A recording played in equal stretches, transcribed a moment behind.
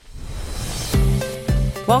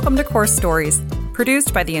Welcome to Course Stories,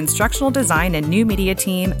 produced by the Instructional Design and New Media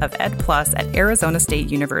team of Ed Plus at Arizona State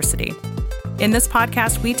University. In this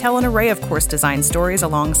podcast, we tell an array of course design stories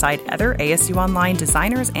alongside other ASU Online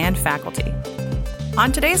designers and faculty.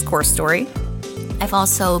 On today's course story, I've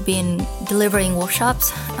also been delivering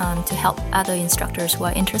workshops to help other instructors who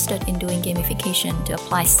are interested in doing gamification to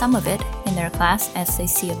apply some of it in their class as they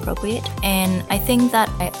see appropriate. And I think that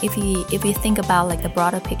if you think about like the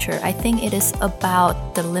broader picture, I think it is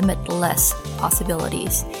about the limitless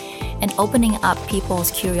possibilities and opening up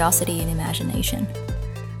people's curiosity and imagination.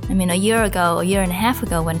 I mean, a year and a half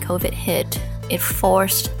ago when COVID hit, it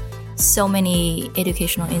forced so many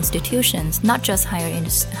educational institutions, not just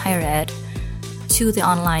higher ed, to the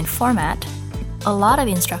online format. A lot of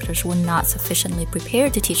instructors were not sufficiently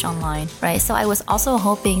prepared to teach online, right? So I was also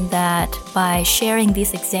hoping that by sharing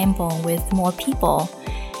this example with more people,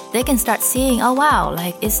 they can start seeing, oh wow,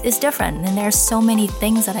 like it's different. And there's so many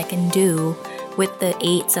things that I can do with the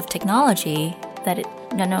aids of technology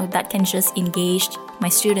that can just engage my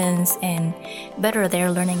students and better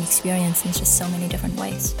their learning experience in just so many different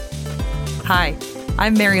ways. Hi,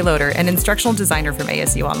 I'm Mary Loader, an instructional designer from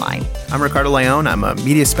ASU Online. I'm Ricardo Leon. I'm a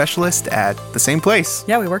media specialist at the same place.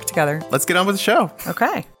 Yeah, we work together. Let's get on with the show.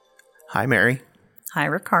 Okay. Hi, Mary. Hi,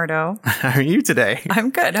 Ricardo. How are you today? I'm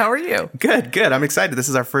good. How are you? Good. I'm excited. This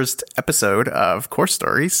is our first episode of Course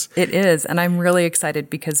Stories. It is, and I'm really excited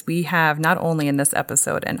because we have not only in this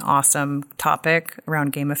episode an awesome topic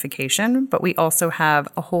around gamification, but we also have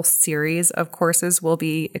a whole series of courses we'll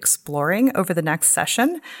be exploring over the next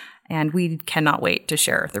session. And we cannot wait to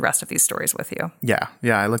share the rest of these stories with you. Yeah.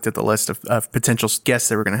 I looked at the list of potential guests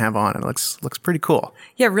that we're going to have on, and it looks pretty cool.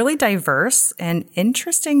 Yeah, really diverse and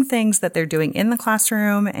interesting things that they're doing in the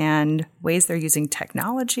classroom and ways they're using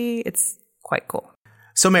technology. It's quite cool.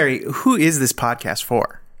 So, Mary, who is this podcast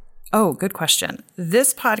for? Oh, good question.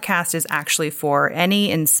 This podcast is actually for any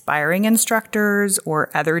inspiring instructors or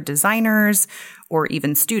other designers or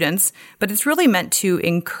even students, but it's really meant to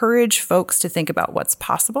encourage folks to think about what's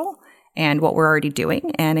possible and what we're already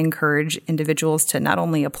doing and encourage individuals to not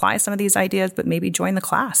only apply some of these ideas, but maybe join the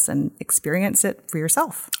class and experience it for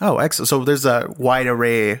yourself. Oh, excellent. So there's a wide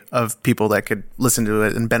array of people that could listen to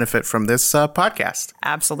it and benefit from this podcast.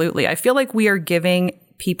 Absolutely. I feel like we are giving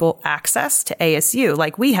people access to ASU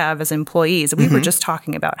like we have as employees. We were just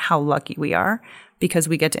talking about how lucky we are because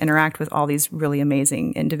we get to interact with all these really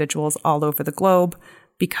amazing individuals all over the globe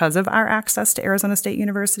because of our access to Arizona State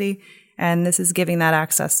University. And this is giving that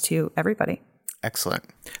access to everybody. Excellent.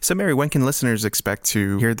 So, Mary, when can listeners expect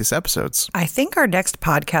to hear these episodes? I think our next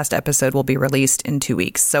podcast episode will be released in 2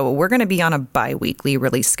 weeks. So we're going to be on a bi-weekly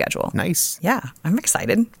release schedule. Nice. Yeah, I'm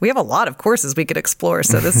excited. We have a lot of courses we could explore,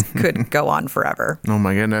 so this could go on forever. Oh,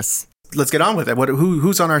 my goodness. Let's get on with it.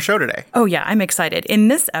 Who's on our show today? Oh, yeah, I'm excited. In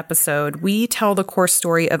this episode, we tell the course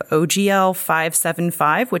story of OGL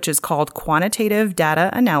 575, which is called Quantitative Data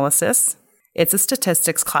Analysis. It's a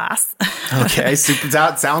statistics class. Okay, super.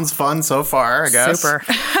 That sounds fun so far, I guess. Super.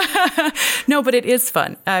 No, but it is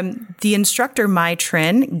fun. The instructor, Mai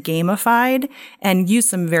Trin, gamified and used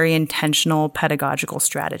some very intentional pedagogical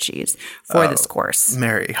strategies for this course.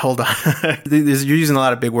 Mary, hold on. You're using a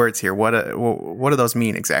lot of big words here. What do those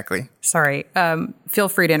mean exactly? Sorry. Feel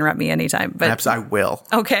free to interrupt me anytime. But perhaps I will.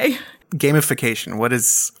 Okay. Gamification. What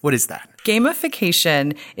is that?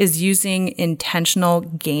 Gamification is using intentional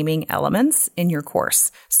gaming elements in your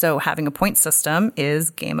course. So having a point system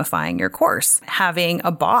is gamifying your course. Having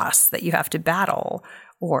a boss that you have to battle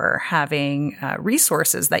or having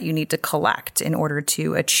resources that you need to collect in order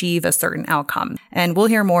to achieve a certain outcome. And we'll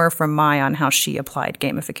hear more from Mai on how she applied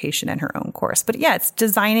gamification in her own course. But yeah, it's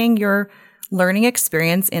designing your learning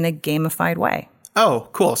experience in a gamified way. Oh,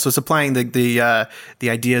 cool. So it's applying the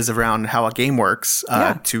ideas around how a game works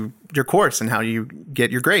to your course and how you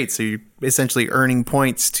get your grade. So you're essentially earning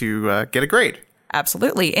points to get a grade.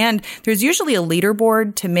 Absolutely. And there's usually a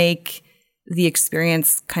leaderboard to make the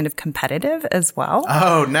experience kind of competitive as well.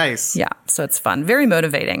 Oh, nice. Yeah. So it's fun. Very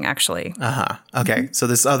motivating, actually. Uh-huh. Okay. So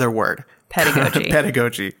this other word. Pedagogy.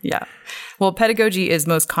 Pedagogy. Yeah. Well, pedagogy is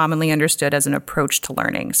most commonly understood as an approach to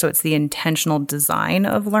learning. So it's the intentional design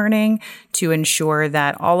of learning to ensure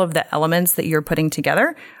that all of the elements that you're putting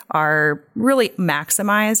together are really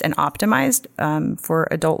maximized and optimized for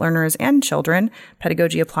adult learners and children.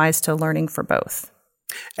 Pedagogy applies to learning for both.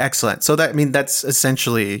 Excellent. So that's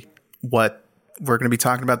essentially what we're going to be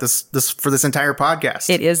talking about this for this entire podcast.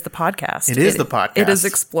 It is the podcast. It is the podcast. It is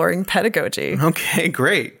exploring pedagogy. Okay,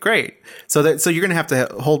 great. So you're going to have to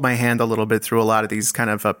hold my hand a little bit through a lot of these kind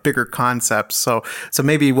of bigger concepts. So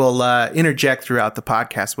maybe we'll interject throughout the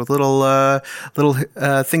podcast with little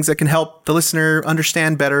things that can help the listener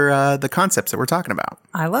understand better the concepts that we're talking about.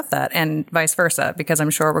 I love that, and vice versa, because I'm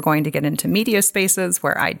sure we're going to get into media spaces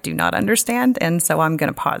where I do not understand, and so I'm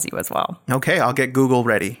going to pause you as well. Okay, I'll get Google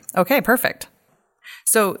ready. Okay, perfect.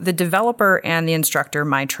 So the developer and the instructor,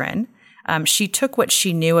 Mai Trin, she took what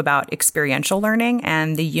she knew about experiential learning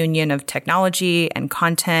and the union of technology and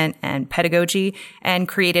content and pedagogy and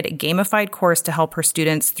created a gamified course to help her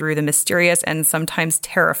students through the mysterious and sometimes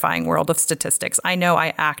terrifying world of statistics. I know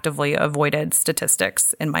I actively avoided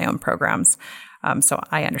statistics in my own programs, so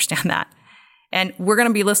I understand that. And we're going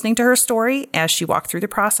to be listening to her story as she walked through the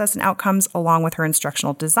process and outcomes along with her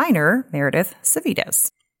instructional designer, Meredith Savides.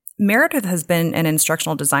 Meredith has been an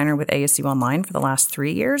instructional designer with ASU Online for the last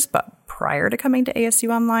 3 years, but prior to coming to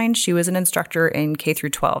ASU Online, she was an instructor in K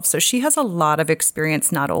through 12. So she has a lot of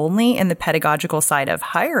experience not only in the pedagogical side of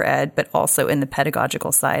higher ed, but also in the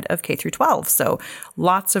pedagogical side of K through 12. So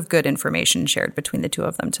lots of good information shared between the two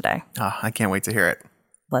of them today. Oh, I can't wait to hear it.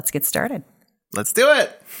 Let's get started. Let's do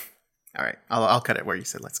it. All right. I'll cut it where you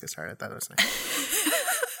said let's get started. That was nice.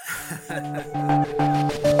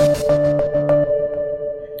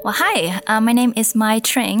 Well, hi, my name is Mai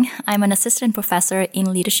Trin. I'm an assistant professor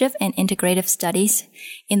in leadership and integrative studies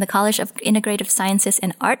in the College of Integrative Sciences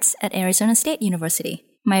and Arts at Arizona State University.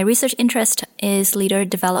 My research interest is leader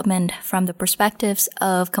development from the perspectives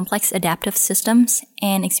of complex adaptive systems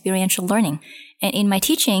and experiential learning. And in my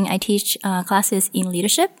teaching, I teach classes in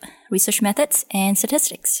leadership, research methods, and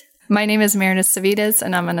statistics. My name is Meredith Savides,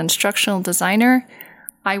 and I'm an instructional designer.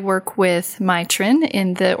 I work with Mai Trin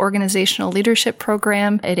in the organizational leadership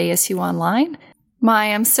program at ASU Online.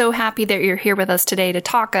 Mai, I'm so happy that you're here with us today to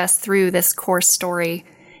talk us through this course story.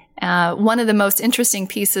 One of the most interesting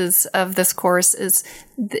pieces of this course is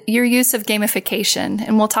your use of gamification,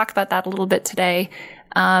 and we'll talk about that a little bit today.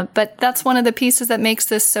 But that's one of the pieces that makes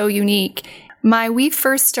this so unique. Mai, we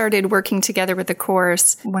first started working together with the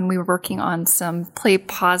course when we were working on some play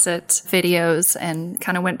pause it videos and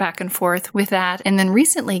kind of went back and forth with that. And then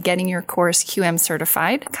recently getting your course QM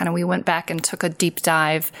certified, we went back and took a deep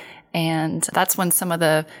dive. And that's when some of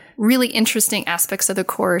the really interesting aspects of the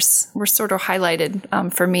course were sort of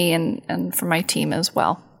highlighted for me and for my team as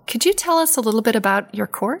well. Could you tell us a little bit about your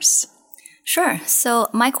course? Sure. So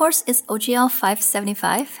my course is OGL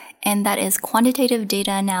 575, and that is Quantitative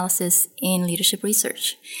Data Analysis in Leadership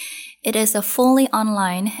Research. It is a fully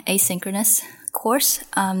online asynchronous course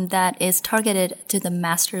that is targeted to the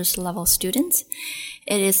master's level students.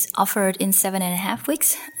 It is offered in 7.5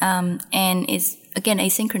 weeks and is, again,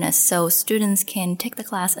 asynchronous. So students can take the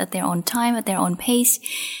class at their own time, at their own pace,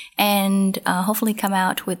 and hopefully come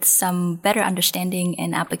out with some better understanding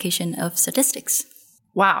and application of statistics.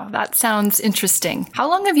 Wow, that sounds interesting. How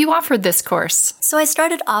long have you offered this course? So I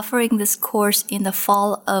started offering this course in the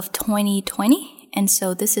fall of 2020. And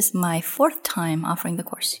so this is my 4th time offering the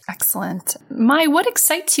course. Excellent. Mai, what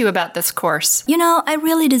excites you about this course? You know, I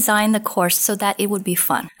really designed the course so that it would be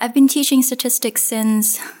fun. I've been teaching statistics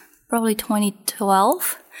since probably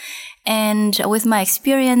 2012. And with my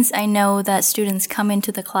experience, I know that students come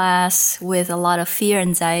into the class with a lot of fear,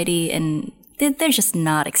 anxiety, and they're just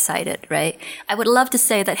not excited, right? I would love to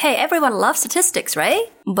say that, hey, everyone loves statistics, right?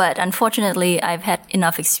 But unfortunately, I've had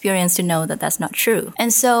enough experience to know that that's not true.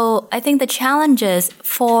 And so I think the challenges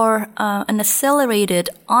for an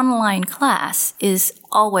accelerated online class is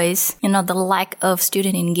always, the lack of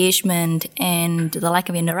student engagement and the lack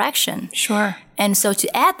of interaction. Sure. And so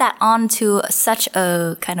to add that on to such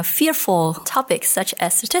a kind of fearful topic such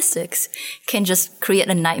as statistics can just create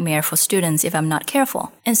a nightmare for students if I'm not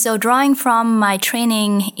careful. And so drawing from my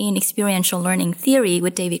training in experiential learning theory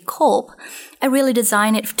with David Kolb, I really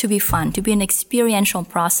designed it to be fun, to be an experiential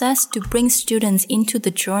process, to bring students into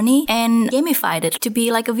the journey and gamified it to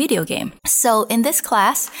be like a video game. So in this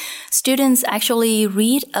class, students actually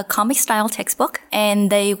read a comic-style textbook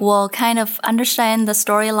and they will kind of understand the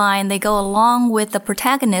storyline. They go along with the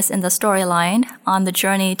protagonist in the storyline on the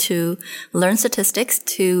journey to learn statistics,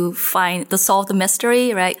 to solve the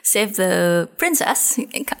mystery, right? Save the princess,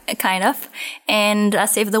 kind of, and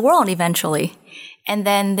save the world eventually. And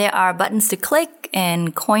then there are buttons to click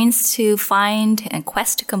and coins to find and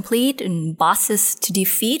quests to complete and bosses to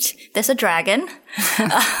defeat. There's a dragon.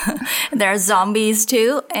 There are zombies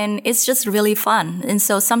too. And it's just really fun. And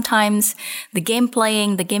so sometimes the game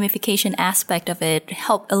playing, the gamification aspect of it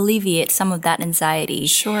help alleviate some of that anxiety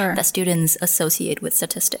that students associate with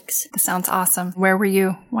statistics. That sounds awesome. Where were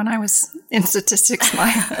you when I was in statistics,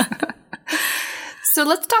 Maya? So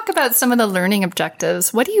let's talk about some of the learning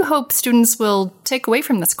objectives. What do you hope students will take away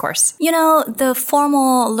from this course? The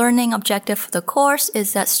formal learning objective for the course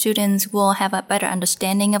is that students will have a better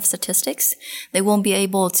understanding of statistics. They won't be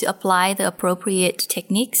able to apply the appropriate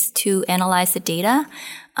techniques to analyze the data.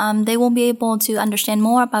 They will be able to understand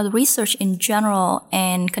more about research in general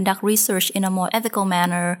and conduct research in a more ethical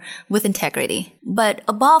manner with integrity. But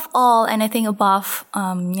above all, and I think above,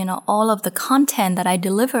 all of the content that I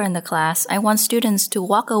deliver in the class, I want students to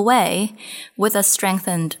walk away with a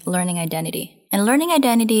strengthened learning identity. And learning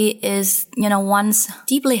identity is, one's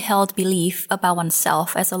deeply held belief about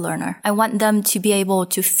oneself as a learner. I want them to be able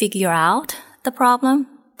to figure out the problem.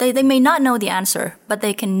 They may not know the answer, but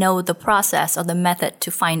they can know the process or the method to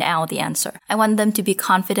find out the answer. I want them to be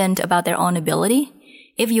confident about their own ability.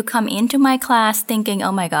 If you come into my class thinking,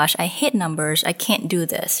 oh my gosh, I hate numbers, I can't do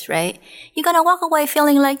this, right? You're gonna walk away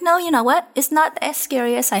feeling like, no, you know what? It's not as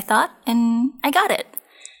scary as I thought, and I got it.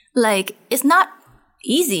 It's not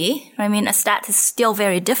easy. A stat is still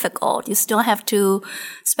very difficult. You still have to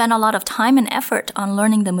spend a lot of time and effort on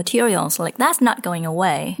learning the materials. That's not going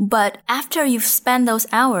away. But after you've spent those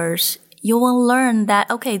hours, you will learn that,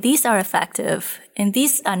 okay, these are effective and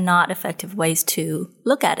these are not effective ways to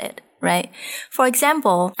look at it, right? For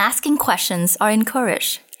example, asking questions are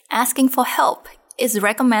encouraged. Asking for help is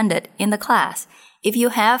recommended in the class. If you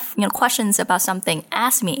have, questions about something,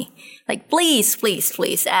 ask me. Please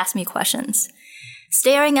ask me questions.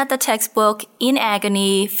 Staring at the textbook in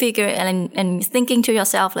agony, and thinking to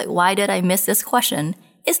yourself, why did I miss this question,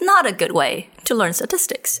 is not a good way to learn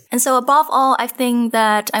statistics. And so above all, I think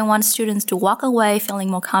that I want students to walk away feeling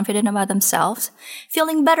more confident about themselves,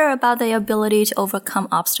 feeling better about their ability to overcome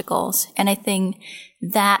obstacles. And I think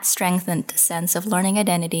that strengthened sense of learning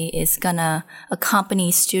identity is gonna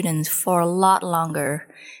accompany students for a lot longer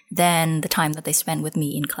than the time that they spend with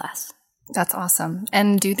me in class. That's awesome.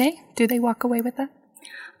 And do they walk away with that?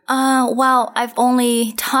 Well, I've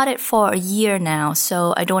only taught it for a year now,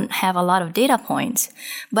 so I don't have a lot of data points.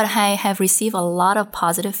 But I have received a lot of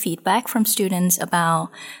positive feedback from students about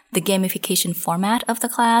the gamification format of the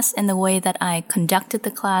class and the way that I conducted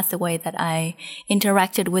the class, the way that I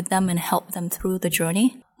interacted with them and helped them through the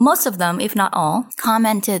journey. Most of them, if not all,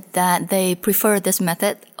 commented that they prefer this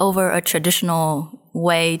method over a traditional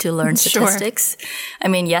way to learn statistics.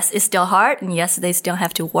 Sure. Yes, it's still hard, and yes, they still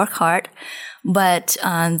have to work hard, but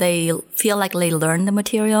they feel like they learned the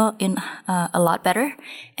material in a lot better,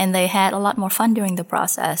 and they had a lot more fun during the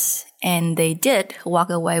process. And they did walk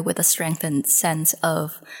away with a strengthened sense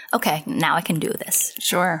of, okay, now I can do this.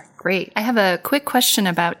 Sure. Great. I have a quick question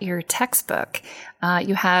about your textbook.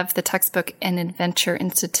 You have the textbook An Adventure in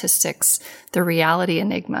Statistics, The Reality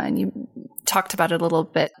Enigma, and you talked about it a little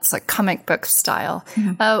bit. It's like comic book style.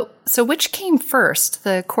 Mm-hmm. So which came first,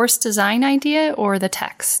 the course design idea or the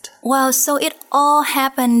text? Well, so it all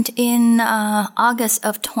happened in August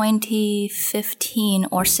of 2015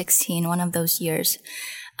 or 16, one of those years.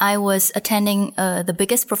 I was attending the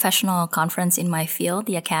biggest professional conference in my field,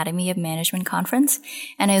 the Academy of Management Conference,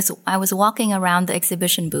 and I was walking around the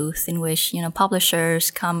exhibition booth in which, publishers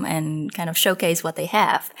come and kind of showcase what they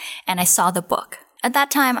have, and I saw the book. At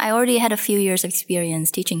that time, I already had a few years of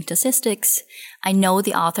experience teaching statistics. I know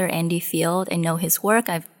the author, Andy Field. I know his work.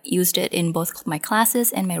 I've used it in both my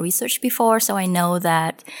classes and my research before, so I know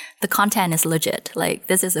that the content is legit.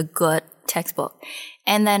 This is a good textbook.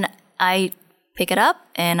 And then I pick it up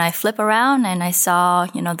and I flip around and I saw,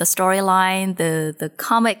 the storyline, the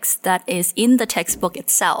comics that is in the textbook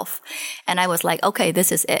itself. And I was like, okay,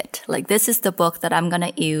 this is it. This is the book that I'm going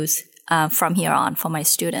to use from here on for my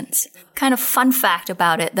students. Kind of fun fact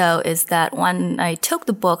about it, though, is that when I took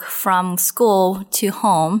the book from school to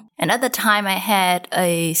home, and at the time I had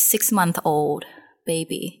a 6-month-old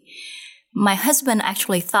baby, my husband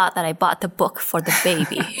actually thought that I bought the book for the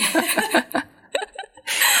baby.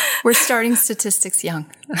 We're starting statistics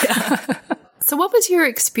young. Yeah. So what was your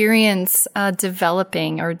experience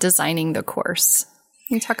developing or designing the course?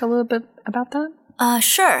 Can you talk a little bit about that?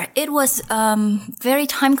 Sure. It was very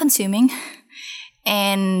time-consuming,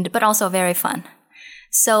 but also very fun.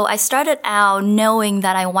 So I started out knowing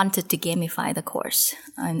that I wanted to gamify the course.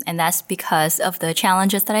 And that's because of the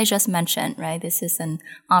challenges that I just mentioned, right? This is an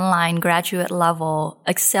online graduate level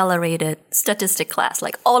accelerated statistic class.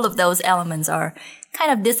 Like all of those elements are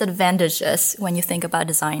kind of disadvantageous when you think about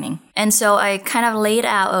designing. And so I kind of laid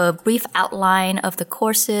out a brief outline of the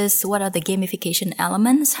courses. What are the gamification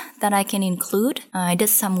elements that I can include? I did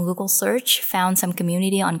some Google search, found some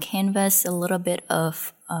community on Canvas, a little bit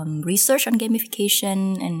of research on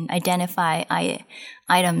gamification, and identify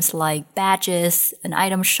items like badges, an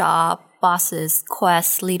item shop, bosses,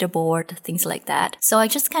 quests, leaderboard, things like that. So I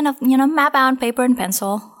just kind of, map out on paper and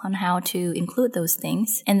pencil on how to include those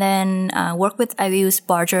things. And then I use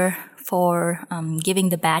Barger for giving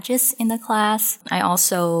the badges in the class. I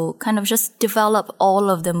also kind of just develop all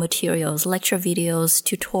of the materials, lecture videos,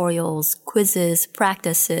 tutorials, quizzes,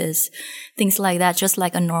 practices, things like that, just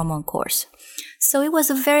like a normal course. So it was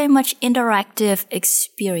a very much interactive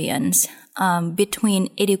experience between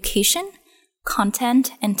education,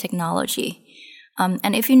 content, and technology.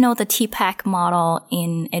 And if you know the TPAC model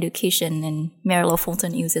in education, and Mary-Lo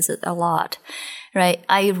Fulton uses it a lot, right?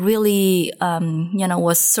 I really,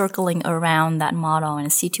 was circling around that model and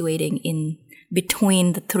situating in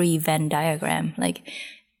between the three Venn diagram. Like,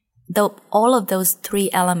 all of those three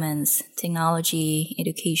elements, technology,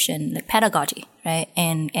 education, like pedagogy, right,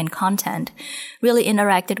 and content, really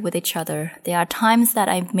interacted with each other. There are times that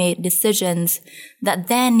I've made decisions that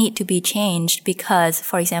then need to be changed because,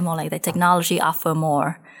 for example, like the technology offer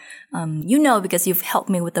more. Because you've helped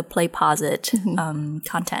me with the PlayPosit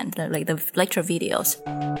content, like the lecture videos.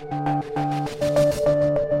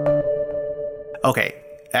 Okay,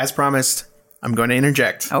 as promised, I'm going to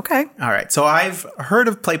interject. Okay. All right. So I've heard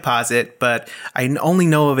of PlayPosit, but I only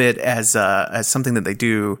know of it as something that they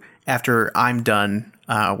do after I'm done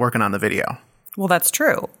working on the video. Well, that's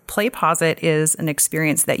true. PlayPosit is an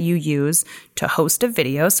experience that you use to host a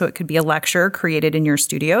video. So it could be a lecture created in your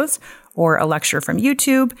studios or a lecture from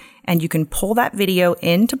YouTube, and you can pull that video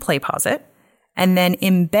into PlayPosit and then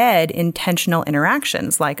embed intentional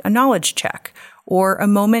interactions like a knowledge check or a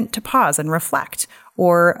moment to pause and reflect,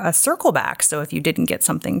 or a circle back. So if you didn't get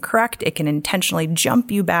something correct, it can intentionally jump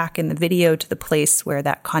you back in the video to the place where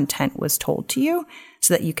that content was told to you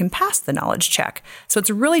so that you can pass the knowledge check. So it's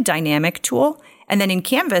a really dynamic tool. And then in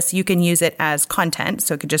Canvas, you can use it as content.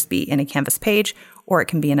 So it could just be in a Canvas page, or it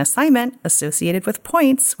can be an assignment associated with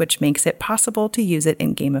points, which makes it possible to use it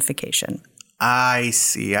in gamification. I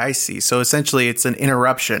see. So essentially, it's an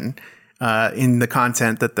interruption in the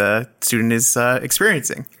content that the student is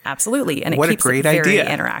experiencing. Absolutely. And what it keeps a great it very idea.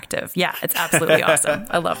 Interactive. Yeah, it's absolutely awesome.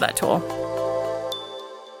 I love that tool.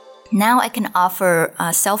 Now I can offer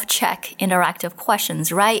self-check interactive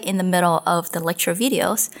questions right in the middle of the lecture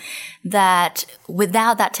videos that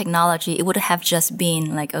without that technology, it would have just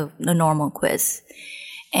been like a normal quiz.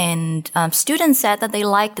 And students said that they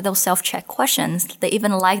liked those self-check questions. They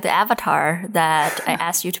even liked the avatar that I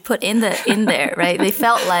asked you to put in there, right? They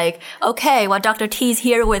felt like, okay, well, Dr. T's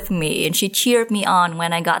here with me, and she cheered me on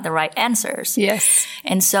when I got the right answers. Yes.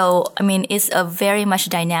 And so, it's a very much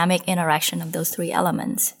dynamic interaction of those three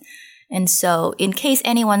elements. And so, in case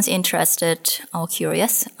anyone's interested or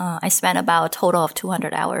curious, I spent about a total of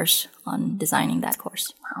 200 hours on designing that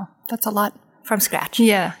course. Wow, that's a lot. From scratch.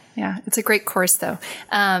 Yeah. It's a great course, though.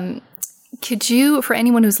 Could you, for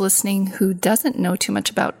anyone who's listening who doesn't know too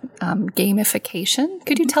much about gamification,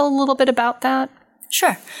 could you tell a little bit about that?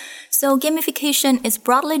 Sure. So gamification is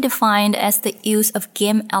broadly defined as the use of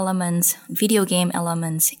game elements, video game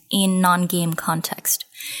elements, in non-game context.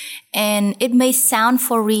 And it may sound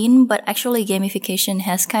foreign, but actually gamification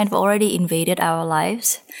has kind of already invaded our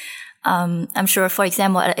lives. I'm sure, for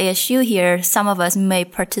example, at ASU here, some of us may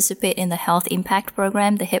participate in the Health Impact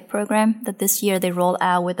Program, the HIP program, that this year they roll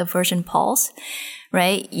out with the Version Pulse,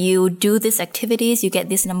 right? You do these activities, you get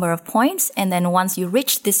this number of points, and then once you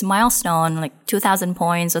reach this milestone, like 2,000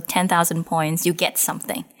 points or 10,000 points, you get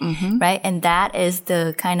something, right? And that is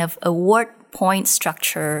the kind of award point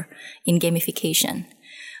structure in gamification.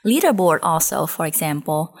 Leaderboard also, for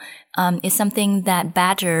example, is something that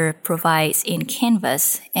Badger provides in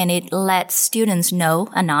Canvas, and it lets students know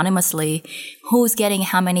anonymously who's getting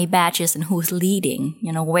how many badges and who's leading,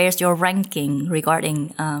 where's your ranking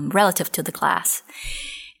regarding relative to the class.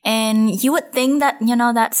 And you would think that,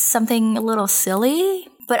 that's something a little silly,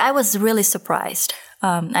 but I was really surprised.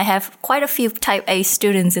 I have quite a few type A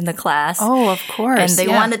students in the class. Oh, of course. And they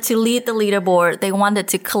wanted to lead the leaderboard. They wanted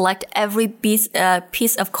to collect every piece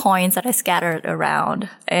of coins that I scattered around.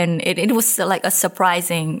 And it was like a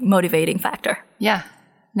surprising, motivating factor. Yeah.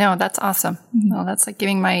 No, that's awesome. Well, that's like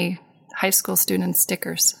giving my high school students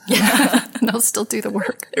stickers. Yeah. They'll still do the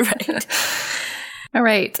work. Right. All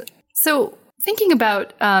right. So thinking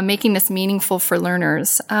about making this meaningful for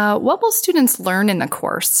learners, what will students learn in the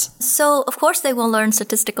course? So, of course, they will learn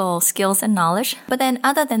statistical skills and knowledge. But then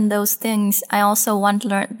other than those things, I also want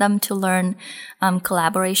them to learn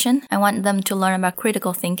collaboration. I want them to learn about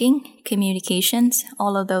critical thinking, communications,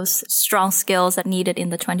 all of those strong skills that are needed in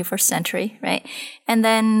the 21st century, right? And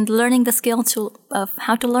then learning the skill of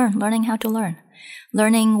how to learn, learning how to learn.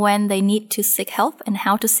 Learning when they need to seek help and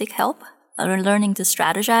how to seek help. Learning to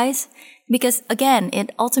strategize. Because again, it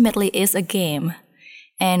ultimately is a game.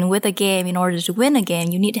 And with a game, in order to win a game,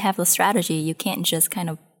 you need to have the strategy. You can't just kind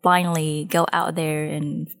of blindly go out there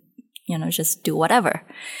and, just do whatever.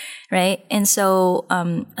 Right? And so,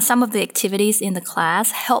 some of the activities in the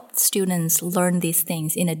class help students learn these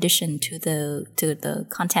things in addition to the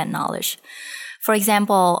content knowledge. For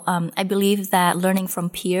example, I believe that learning from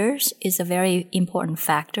peers is a very important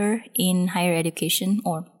factor in higher education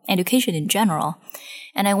or education in general.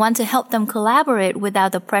 And I want to help them collaborate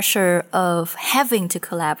without the pressure of having to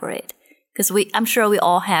collaborate. Because I'm sure we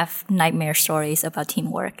all have nightmare stories about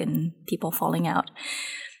teamwork and people falling out.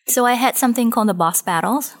 So I had something called the boss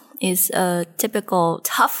battles. Is a typical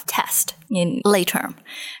tough test in late term,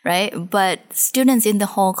 right? But students in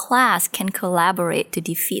the whole class can collaborate to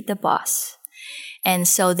defeat the boss. And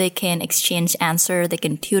so they can exchange answer, they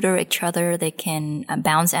can tutor each other, they can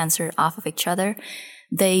bounce answer off of each other.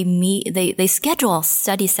 They schedule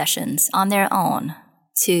study sessions on their own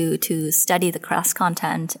to study the class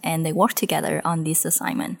content, and they work together on this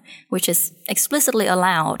assignment, which is explicitly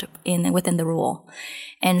allowed within the rule.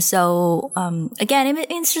 And so, again,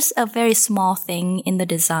 it's just a very small thing in the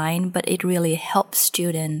design, but it really helps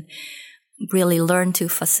students really learn to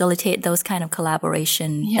facilitate those kind of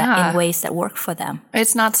collaboration in ways that work for them.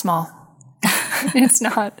 It's not small. It's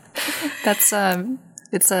not. That's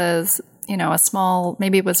it's a small,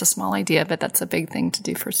 maybe it was a small idea, but that's a big thing to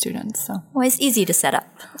do for students. So, well, it's easy to set up.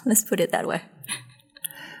 Let's put it that way.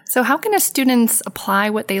 So how can students apply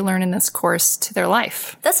what they learn in this course to their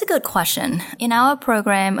life? That's a good question. In our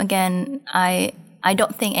program, again, I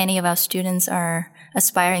don't think any of our students are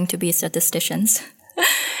aspiring to be statisticians.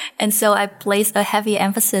 And so I place a heavy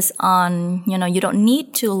emphasis on, you don't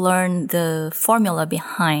need to learn the formula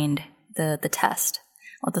behind the test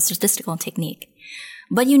or the statistical technique.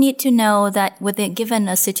 But you need to know that given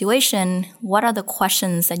a situation, what are the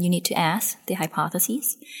questions that you need to ask, the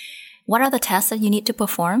hypotheses? What are the tests that you need to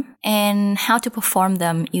perform, and how to perform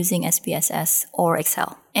them using SPSS or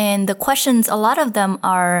Excel? And the questions, a lot of them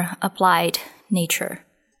are applied nature.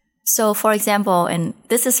 So, for example, and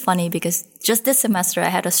this is funny because just this semester I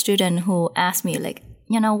had a student who asked me,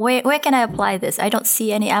 where can I apply this? I don't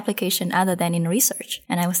see any application other than in research.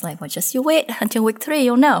 And I was like, well, just you wait until week 3,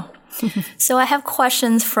 you'll know. So I have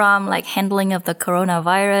questions from handling of the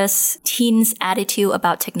coronavirus, teens' attitude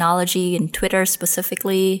about technology and Twitter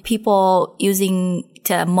specifically, people using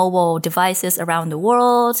mobile devices around the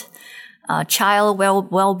world, child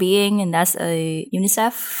well-being, and that's a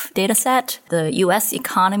UNICEF data set, the U.S.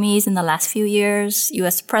 economies in the last few years,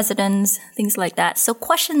 U.S. presidents, things like that. So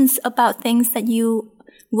questions about things that you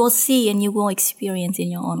will see and you will experience in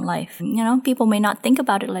your own life. People may not think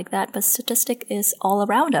about it like that, but statistic is all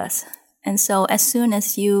around us. And so as soon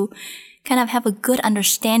as you kind of have a good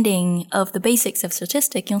understanding of the basics of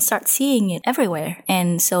statistic, you'll start seeing it everywhere.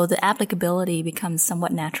 And so the applicability becomes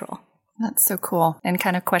somewhat natural. That's so cool. And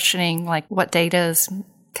kind of questioning what data is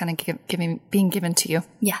kind of being given to you.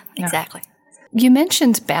 Yeah, exactly. You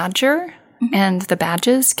mentioned Badger. And the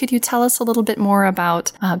badges. Could you tell us a little bit more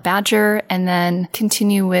about Badger, and then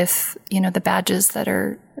continue with the badges that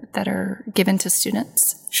are given to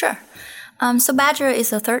students? Sure. So Badger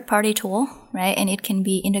is a third-party tool, right? And it can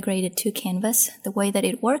be integrated to Canvas. The way that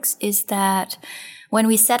it works is that when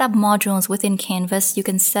we set up modules within Canvas, you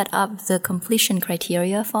can set up the completion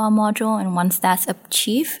criteria for a module, and once that's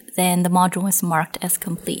achieved, then the module is marked as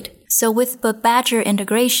complete. So with the Badger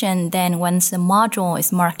integration, then once the module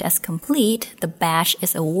is marked as complete, the badge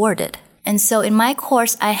is awarded. And so in my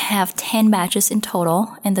course, I have 10 badges in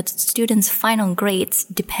total, and the students' final grades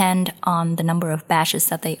depend on the number of badges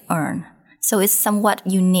that they earn. So it's somewhat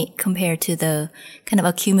unique compared to the kind of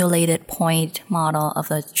accumulated point model of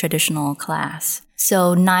the traditional class.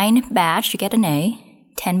 So 9 badge, you get an A,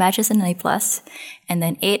 10 badges an A+, and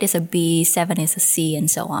then 8 is a B, 7 is a C, and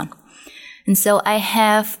so on. And so I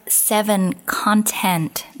have 7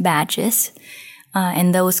 content badges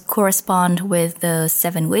And those correspond with the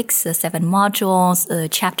 7 weeks, the 7 modules, the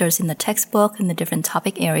chapters in the textbook, and the different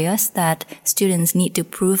topic areas that students need to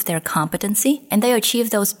prove their competency. And they achieve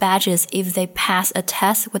those badges if they pass a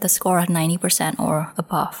test with a score of 90% or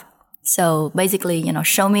above. So basically,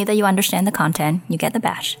 show me that you understand the content, you get the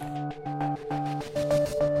badge.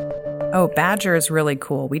 Oh, Badger is really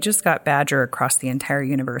cool. We just got Badger across the entire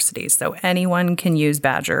university, so anyone can use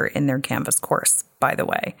Badger in their Canvas course, by the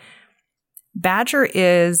way. Badger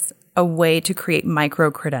is a way to create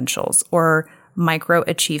micro-credentials or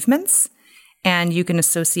micro-achievements, and you can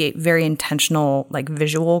associate very intentional,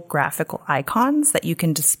 visual graphical icons that you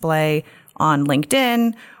can display on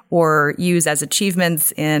LinkedIn or use as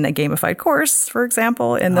achievements in a gamified course, for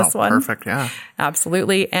example, in this one. Perfect, yeah.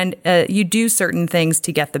 Absolutely. And you do certain things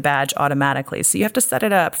to get the badge automatically. So you have to set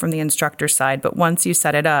it up from the instructor side. But once you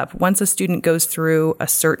set it up, once a student goes through a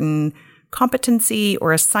certain competency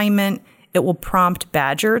or assignment, it will prompt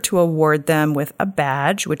Badger to award them with a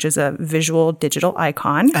badge, which is a visual digital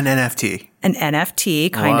icon. An NFT. An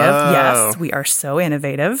NFT, kind Whoa. of. Yes, we are so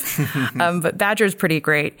innovative. But Badger is pretty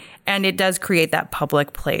great. And it does create that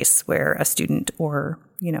public place where a student or,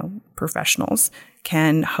 professionals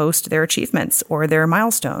can host their achievements or their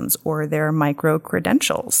milestones or their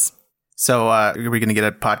micro-credentials. So are we going to get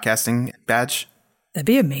a podcasting badge? That'd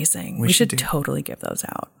be amazing. We should do. totally give those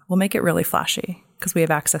out. We'll make it really flashy because we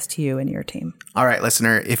have access to you and your team. All right,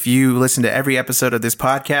 listener, if you listen to every episode of this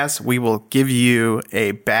podcast, we will give you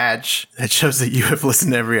a badge that shows that you have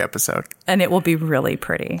listened to every episode. And it will be really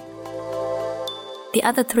pretty. The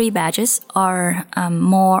other 3 badges are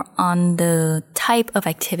more on the type of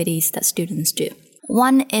activities that students do.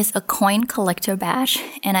 One is a coin collector badge,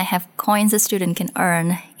 and I have coins a student can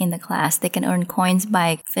earn in the class. They can earn coins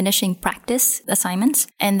by finishing practice assignments,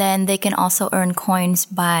 and then they can also earn coins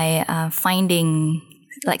by finding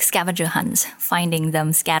scavenger hunts, finding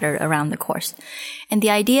them scattered around the course. And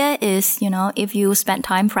the idea is, if you spent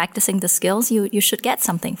time practicing the skills, you should get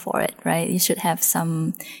something for it, right? You should have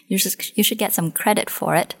you should get some credit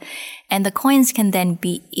for it. And the coins can then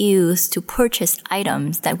be used to purchase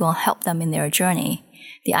items that will help them in their journey.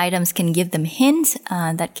 The items can give them hints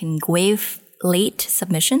that can waive late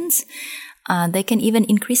submissions. They can even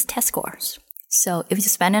increase test scores. So if you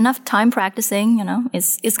spend enough time practicing,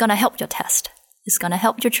 it's going to help your test. It's going to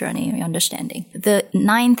help your journey, your understanding. The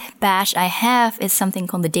 9th badge I have is something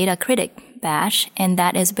called the Data Critic badge, and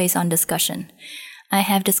that is based on discussion. I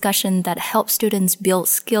have discussion that helps students build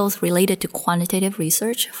skills related to quantitative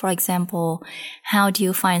research. For example, how do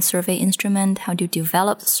you find survey instrument? How do you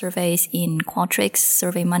develop surveys in Qualtrics,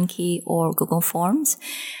 SurveyMonkey, or Google Forms?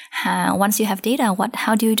 Once you have data,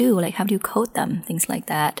 how do you do? How do you code them? Things like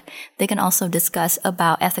that. They can also discuss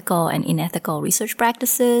about ethical and unethical research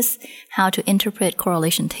practices, how to interpret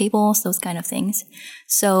correlation tables, those kind of things.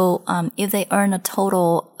 So if they earn a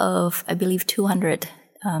total of, I believe, 200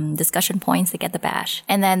 discussion points, they get the badge.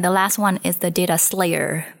 And then the last one is the Data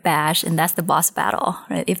Slayer badge, and that's the boss battle,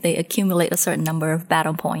 right? If they accumulate a certain number of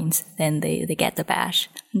battle points, then they get the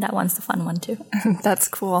badge. And that one's the fun one too. That's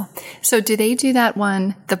cool. So do they do that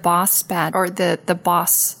one, the boss badge, or the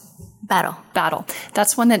boss battle?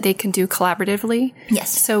 That's one that they can do collaboratively?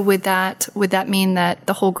 Yes. So would that mean that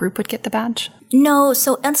the whole group would get the badge? No,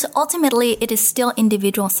 so ultimately it is still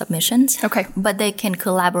individual submissions. Okay. But they can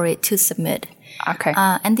collaborate to submit. Okay.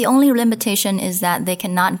 And the only limitation is that they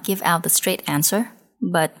cannot give out the straight answer,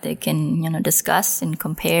 but they can, discuss and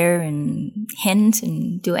compare and hint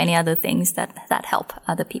and do any other things that help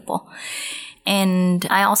other people. And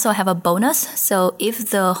I also have a bonus. So if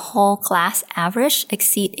the whole class average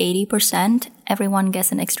exceed 80%, everyone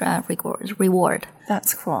gets an extra reward.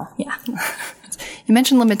 That's cool. Yeah. You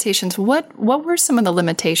mentioned limitations. What were some of the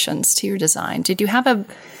limitations to your design? Did you have a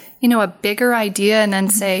bigger idea and then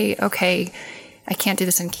say, okay, I can't do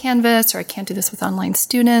this in Canvas, or I can't do this with online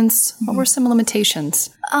students? What were some limitations?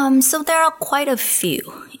 So there are quite a few.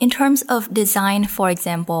 In terms of design, for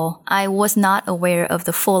example, I was not aware of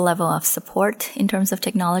the full level of support in terms of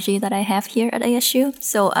technology that I have here at ASU.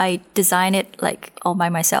 So I designed it all by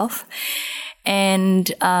myself.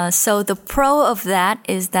 And so the pro of that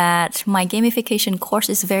is that my gamification course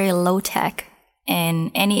is very low tech.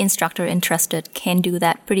 And any instructor interested can do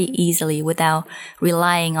that pretty easily without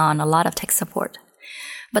relying on a lot of tech support.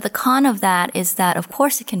 But the con of that is that, of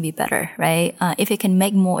course, it can be better, right? If it can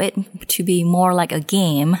make it to be more like a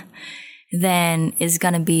game, then it's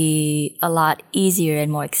going to be a lot easier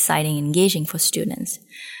and more exciting and engaging for students.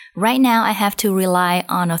 Right now, I have to rely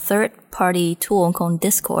on a third-party tool called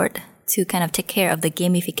Discord to kind of take care of the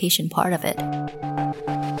gamification part of it.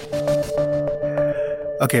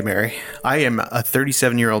 Okay, Mary, I am a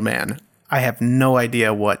 37-year-old man. I have no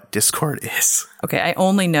idea what Discord is. Okay,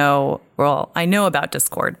 I know about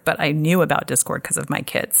Discord, but I knew about Discord because of my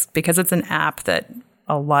kids, because it's an app that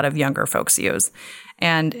a lot of younger folks use.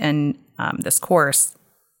 And in this course,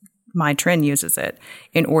 my Trin uses it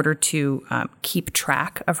in order to keep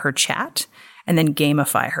track of her chat and then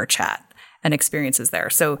gamify her chat and experiences there.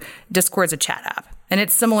 So Discord's a chat app, and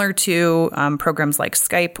it's similar to programs like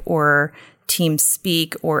Skype or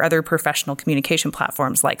TeamSpeak or other professional communication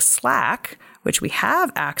platforms like Slack, which we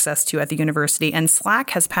have access to at the university. And Slack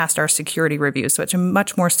has passed our security review, so it's a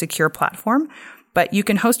much more secure platform. But you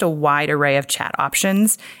can host a wide array of chat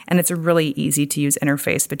options, and it's a really easy to use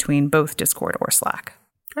interface between both Discord or Slack.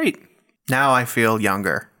 Great. Now I feel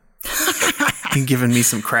younger. You've given me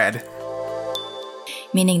some cred.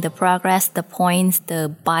 Meaning the progress, the points,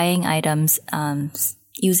 the buying items,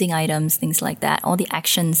 using items, things like that, all the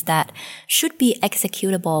actions that should be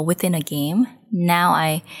executable within a game. Now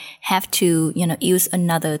I have to, use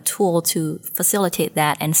another tool to facilitate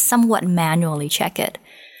that and somewhat manually check it.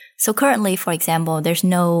 So currently, for example, there's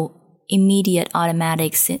no immediate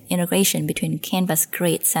automatic integration between Canvas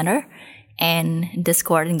Grade Center and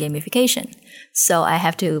Discord and gamification. So I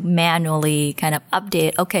have to manually kind of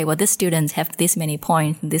update, okay, well, these students have this many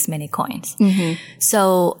points, this many coins. Mm-hmm.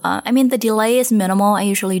 So, the delay is minimal. I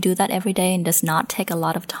usually do that every day and does not take a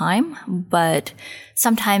lot of time. But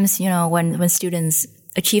sometimes, when students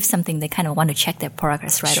achieve something, they kind of want to check their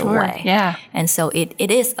progress right away. Yeah. And so it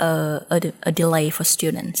is a delay for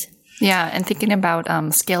students. Yeah, and thinking about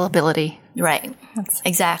scalability. Right.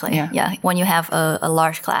 Exactly. Yeah. When you have a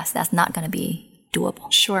large class, that's not going to be doable.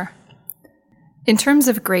 Sure. In terms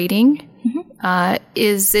of grading,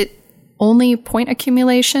 is it only point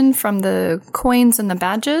accumulation from the coins and the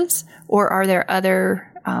badges, or are there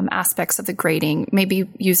other aspects of the grading, maybe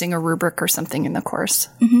using a rubric or something in the course?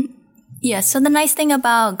 Mm-hmm. Yeah, so the nice thing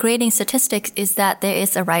about grading statistics is that there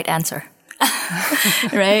is a right answer.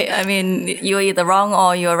 Right? You're either wrong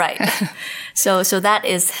or you're right. So that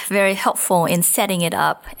is very helpful in setting it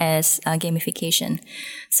up as gamification.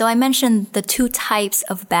 So I mentioned the 2 types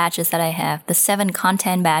of badges that I have. The 7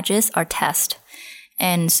 content badges are test.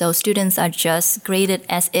 And so students are just graded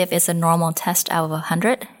as if it's a normal test out of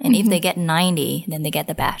 100. And if they get 90, then they get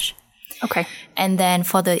the badge. Okay. And then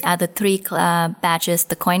for the other 3 badges,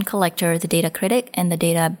 the coin collector, the data critic, and the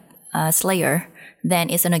data slayer, then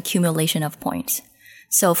it's an accumulation of points.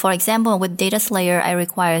 So for example, with data slayer, I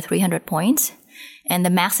require 300 points, and the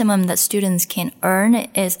maximum that students can earn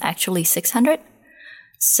is actually 600.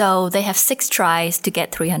 So they have 6 tries to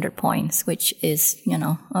get 300 points, which is,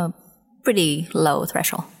 a pretty low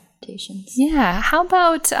threshold. Yeah. How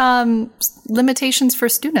about limitations for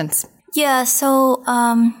students? Yeah, so,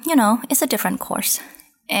 it's a different course.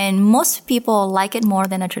 And most people like it more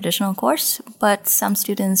than a traditional course, but some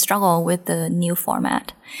students struggle with the new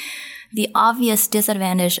format. The obvious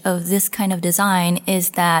disadvantage of this kind of design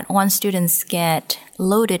is that once students get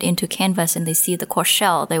loaded into Canvas and they see the course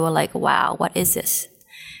shell, they were like, wow, what is this?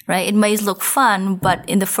 Right? It may look fun, but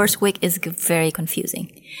in the first week it's very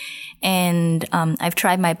confusing. And I've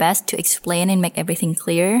tried my best to explain and make everything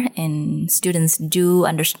clear, and students do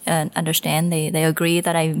understand. They agree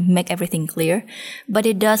that I make everything clear, but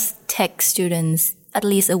it does take students at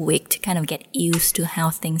least a week to kind of get used to how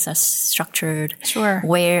things are structured,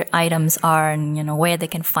 where items are, and where they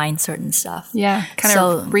can find certain stuff. Yeah, kind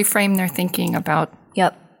of reframe their thinking about.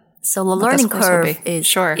 Yep. So the learning curve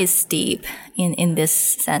is steep in this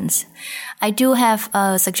sense. I do have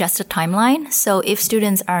a suggested timeline. So if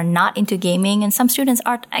students are not into gaming, and some students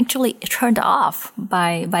are actually turned off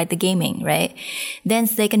by the gaming, right? Then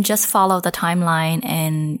they can just follow the timeline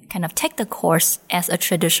and kind of take the course as a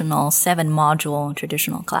traditional 7-module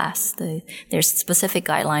traditional class. There's specific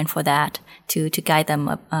guideline for that to guide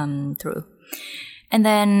them through. And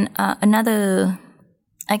then another,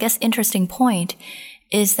 I guess, interesting point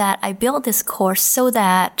is that I built this course so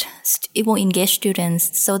that it will engage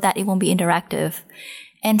students, so that it won't be interactive.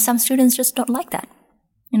 And some students just don't like that.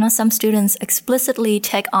 Some students explicitly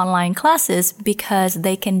take online classes because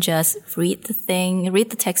they can just read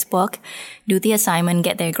the textbook, do the assignment,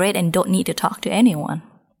 get their grade, and don't need to talk to anyone.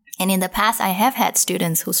 And in the past, I have had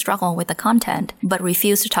students who struggle with the content, but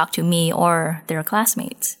refuse to talk to me or their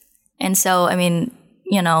classmates. And so, I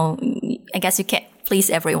guess you can't please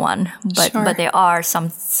everyone, but there are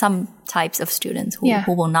some types of students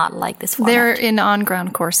who will not like this format. They're in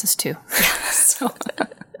on-ground courses too.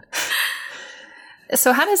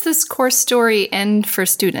 So how does this course story end for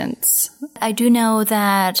students? I do know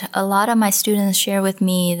that a lot of my students share with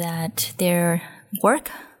me that their work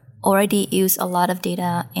already use a lot of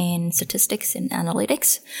data in statistics and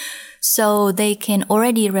analytics. So they can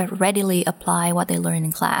already readily apply what they learn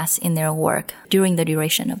in class in their work during the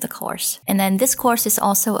duration of the course. And then this course is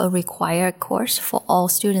also a required course for all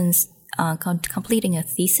students completing a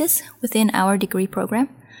thesis within our degree program.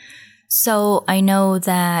 So I know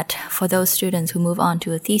that for those students who move on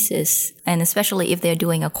to a thesis, and especially if they're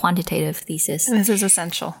doing a quantitative thesis. This is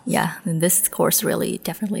essential. Yeah, then this course really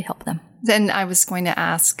definitely helped them. Then I was going to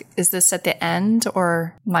ask, is this at the end,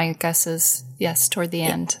 or my guess is yes, toward the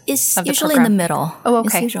end? It's of the usually program? in the middle. Oh,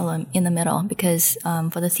 okay. It's usually in the middle because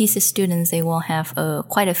for the thesis students, they will have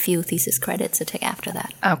quite a few thesis credits to take after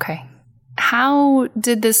that. Okay. How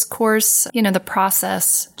did this course, the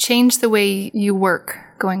process, change the way you work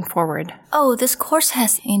going forward? Oh, this course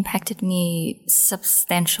has impacted me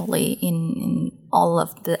substantially in all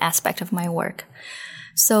of the aspect of my work.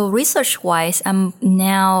 So research-wise, I'm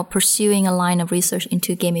now pursuing a line of research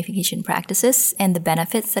into gamification practices and the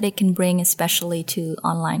benefits that it can bring, especially to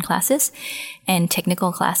online classes and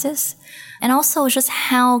technical classes. And also just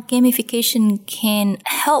how gamification can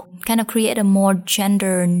help kind of create a more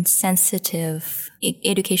gender-sensitive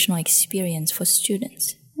educational experience for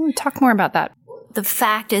students. Talk more about that. The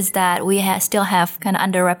fact is that we still have kind of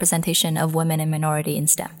underrepresentation of women and minority in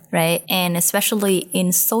STEM, right? And especially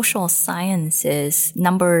in social sciences,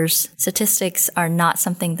 numbers, statistics are not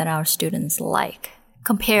something that our students like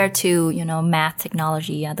compared to, math,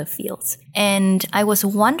 technology, other fields. And I was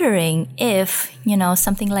wondering if,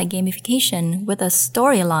 something like gamification with a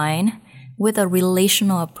storyline, with a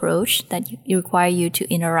relational approach that require you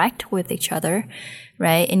to interact with each other,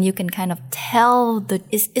 right? And you can kind of tell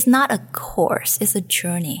it's not a course, it's a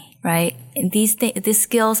journey, right? And these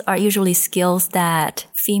skills are usually skills that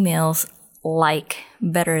females like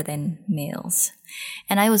better than males.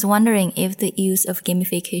 And I was wondering if the use of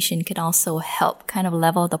gamification could also help kind of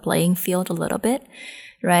level the playing field a little bit,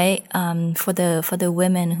 right? For the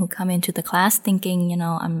women who come into the class thinking,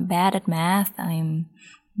 I'm bad at math, I'm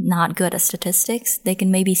not good at statistics, they can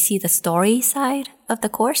maybe see the story side of the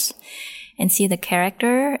course and see the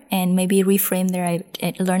character and maybe reframe their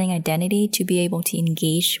learning identity to be able to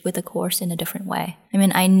engage with the course in a different way. I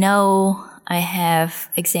mean, I know I have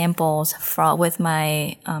examples with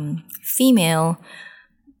my female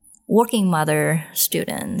working mother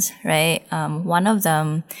students, right? One of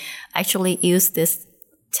them actually used this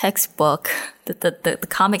textbook, the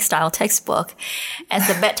comic style textbook, as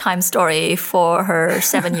the bedtime story for her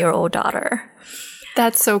 7-year-old daughter.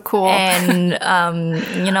 That's so cool. And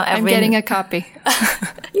I'm getting a copy.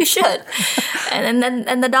 You should. And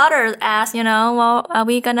then the daughter asked, well, are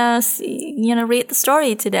we gonna read the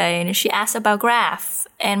story today? And she asked about graph.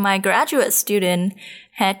 And my graduate student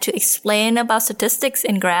had to explain about statistics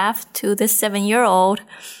and graph to this 7-year-old.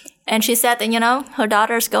 And she said that, her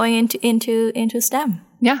daughter's going into STEM.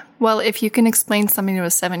 Yeah. Well, if you can explain something to a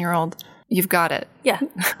 7-year-old, you've got it. Yeah.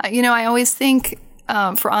 I always think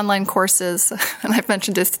for online courses, and I've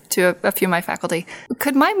mentioned this to a few of my faculty,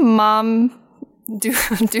 could my mom do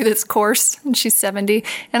this course? And she's 70.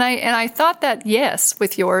 And I thought that, yes,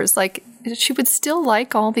 with yours, like she would still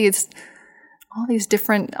like all these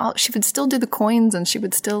different, she would still do the coins and she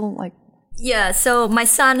would still like. Yeah, so my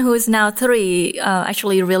son, who is now 3,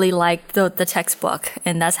 actually really liked the textbook,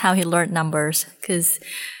 and that's how he learned numbers. Because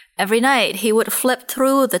every night he would flip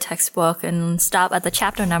through the textbook and stop at the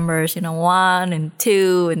chapter numbers, 1 and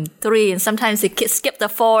 2 and 3, and sometimes he skipped the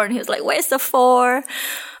 4, and he was like, "Where's the 4?"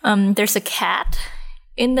 There's a cat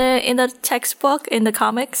in the textbook, in the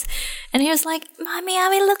comics, and he was like, "Mommy, are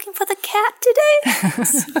we looking for the cat today?"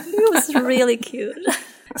 So it was really cute.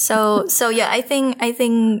 So yeah, I think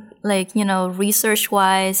like,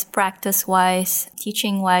 research-wise, practice-wise,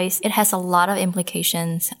 teaching-wise, it has a lot of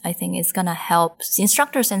implications. I think it's going to help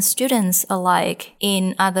instructors and students alike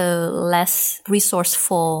in other less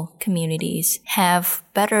resourceful communities have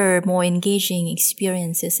better, more engaging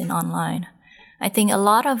experiences in online. I think a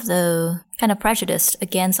lot of the kind of prejudice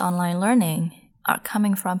against online learning are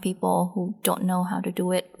coming from people who don't know how to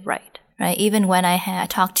do it right. Right? Even when I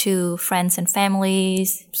talk to friends and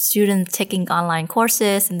families, students taking online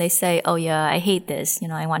courses, and they say, "Oh yeah, I hate this.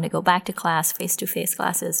 I want to go back to class, face-to-face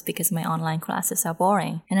classes, because my online classes are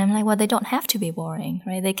boring." And I'm like, well, they don't have to be boring,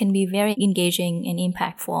 right? They can be very engaging and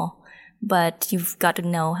impactful, but you've got to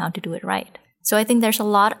know how to do it right. So I think there's a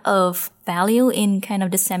lot of value in kind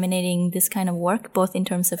of disseminating this kind of work, both in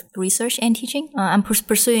terms of research and teaching. I'm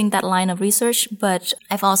pursuing that line of research, but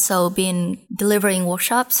I've also been delivering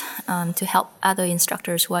workshops to help other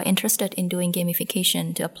instructors who are interested in doing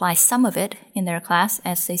gamification to apply some of it in their class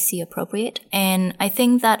as they see appropriate. And I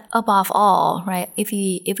think that above all, right, if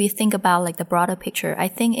you think about like the broader picture, I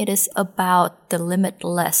think it is about the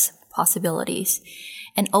limitless possibilities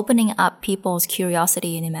and opening up people's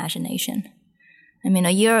curiosity and imagination. I mean,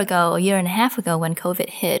 a year and a half ago when COVID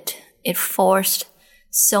hit, it forced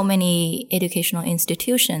so many educational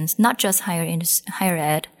institutions, not just higher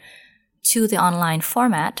ed, to the online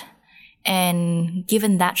format. And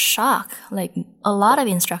given that shock, like a lot of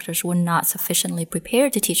instructors were not sufficiently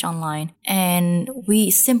prepared to teach online. And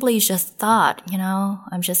we simply just thought,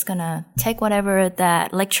 I'm just going to take whatever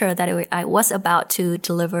that lecture that I was about to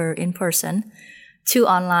deliver in person to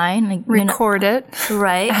online. Like, record it.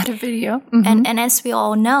 Right. Add a video. Mm-hmm. And as we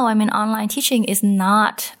all know, I mean, online teaching is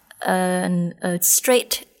not a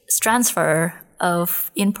straight transfer of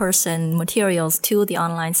in-person materials to the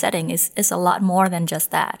online setting is a lot more than just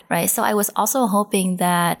that, right? So I was also hoping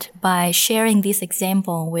that by sharing this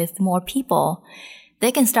example with more people,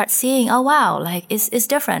 they can start seeing, oh wow, like it's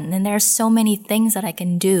different. And there's so many things that I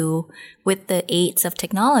can do with the aids of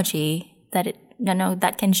technology that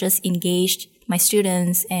that can just engage my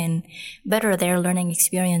students and better their learning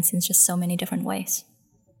experience in just so many different ways.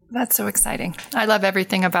 That's so exciting. I love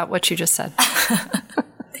everything about what you just said.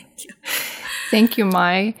 Thank you. Thank you,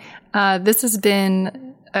 Mai. This has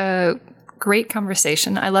been a great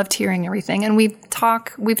conversation. I loved hearing everything. And we've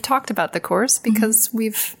talked about the course because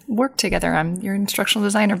we've worked together. I'm your instructional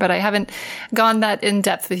designer, but I haven't gone that in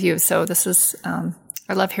depth with you. So this is,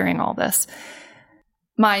 I love hearing all this.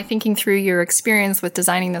 Mai, thinking through your experience with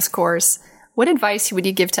designing this course, what advice would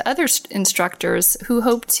you give to other instructors who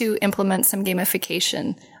hope to implement some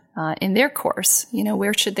gamification in their course?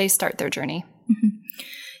 Where should they start their journey? Mm-hmm.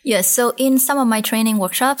 Yes, so in some of my training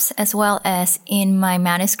workshops, as well as in my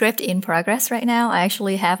manuscript in progress right now, I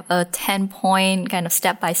actually have a 10-point kind of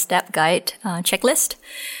step-by-step guide checklist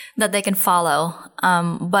that they can follow.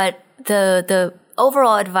 But the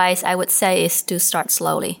overall advice I would say is to start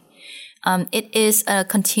slowly. It is a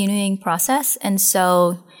continuing process, and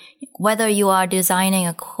so whether you are designing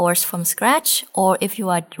a course from scratch or if you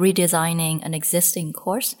are redesigning an existing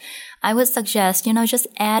course, I would suggest, just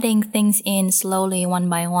adding things in slowly one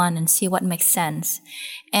by one and see what makes sense.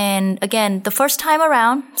 And again, the first time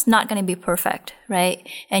around, it's not going to be perfect, right?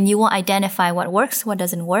 And you will identify what works, what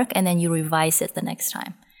doesn't work, and then you revise it the next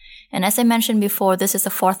time. And as I mentioned before, this is the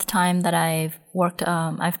fourth time that I've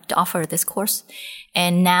offered this course.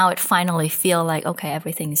 And now it finally feels like, okay,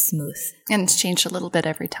 everything is smooth. And it's changed a little bit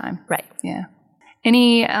every time. Right. Yeah.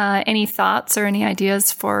 Any thoughts or any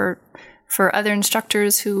ideas for other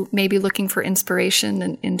instructors who may be looking for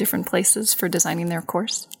inspiration in different places for designing their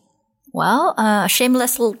course? Well,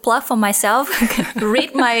 shameless little plug for myself.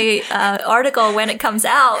 Read my article when it comes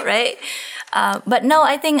out, right? But no,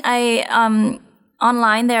 I think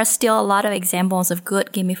online, there are still a lot of examples of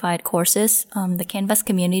good gamified courses. The Canvas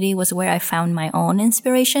community was where I found my own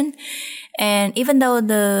inspiration. And even though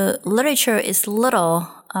the literature is little,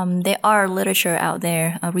 there are literature out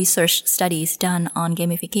there, research studies done on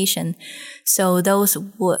gamification. So those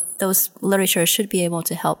literature should be able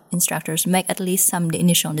to help instructors make at least some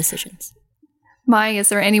initial decisions. Mai, is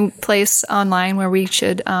there any place online where we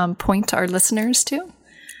should point our listeners to?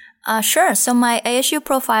 Sure. So my ASU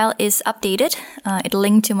profile is updated. It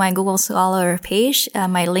linked to my Google Scholar page,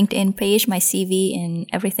 my LinkedIn page, my CV, and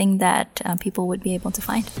everything that people would be able to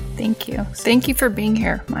find. Thank you. Thank you for being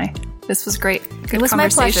here, Mai. This was great. Good It was my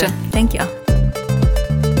pleasure. Thank you.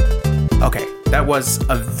 Okay, that was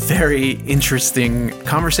a very interesting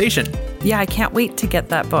conversation. Yeah, I can't wait to get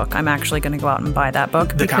that book. I'm actually going to go out and buy that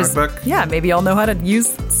book. The comic book? Yeah, maybe I'll know how to use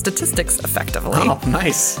statistics effectively. Oh,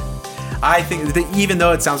 nice. I think that even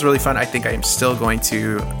though it sounds really fun, I think I am still going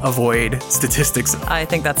to avoid statistics. I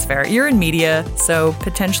think that's fair. You're in media, so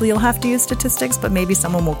potentially you'll have to use statistics, but maybe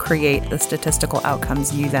someone will create the statistical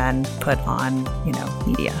outcomes you then put on,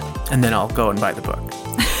 media. And then I'll go and buy the book.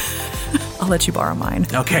 I'll let you borrow mine.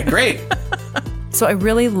 Okay, great. So I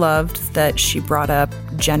really loved that she brought up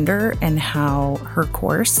gender and how her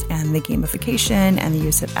course and the gamification and the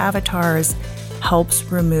use of avatars helps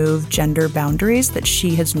remove gender boundaries that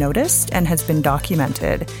she has noticed and has been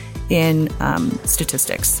documented in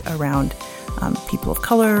statistics around people of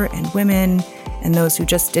color and women and those who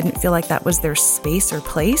just didn't feel like that was their space or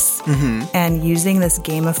place. Mm-hmm. And using this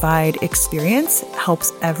gamified experience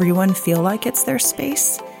helps everyone feel like it's their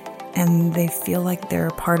space and they feel like they're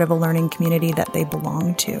a part of a learning community that they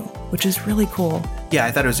belong to, which is really cool. Yeah,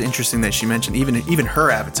 I thought it was interesting that she mentioned even her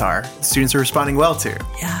avatar, students are responding well to.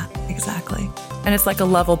 Yeah, exactly. And it's like a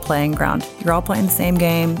level playing ground. You're all playing the same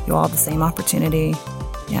game. You all have the same opportunity.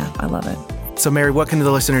 Yeah, I love it. So, Mary, what can the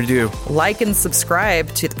listener do? Like and subscribe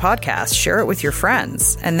to the podcast. Share it with your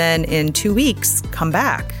friends. And then in 2 weeks, come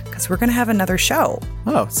back. because we're going to have another show.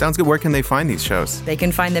 Oh, sounds good. Where can they find these shows? They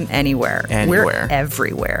can find them anywhere. Anywhere. We're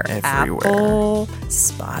everywhere. Everywhere. Apple,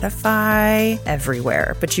 Spotify,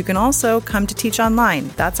 everywhere. But you can also come to Teach Online.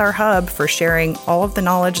 That's our hub for sharing all of the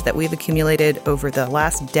knowledge that we've accumulated over the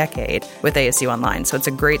last decade with ASU Online. So it's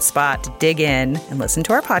a great spot to dig in and listen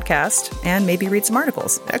to our podcast and maybe read some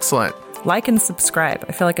articles. Excellent. Like and subscribe.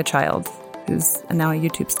 I feel like a child who's now a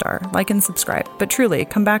YouTube star. Like and subscribe. But truly,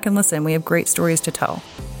 come back and listen. We have great stories to tell.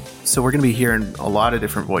 So we're going to be hearing a lot of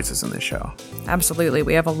different voices in this show. Absolutely.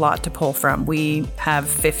 We have a lot to pull from. We have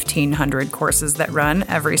 1,500 courses that run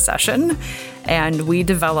every session, and we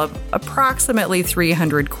develop approximately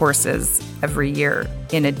 300 courses every year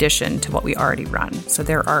in addition to what we already run. So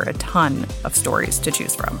there are a ton of stories to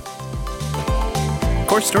choose from.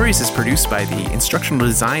 Course Stories is produced by the Instructional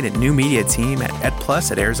Design and New Media team at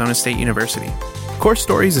EdPlus at Arizona State University. Course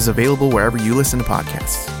Stories is available wherever you listen to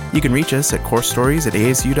podcasts. You can reach us at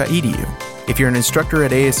coursestories@asu.edu. If you're an instructor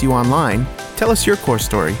at ASU Online, tell us your course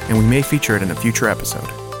story and we may feature it in a future episode.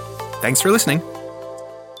 Thanks for listening.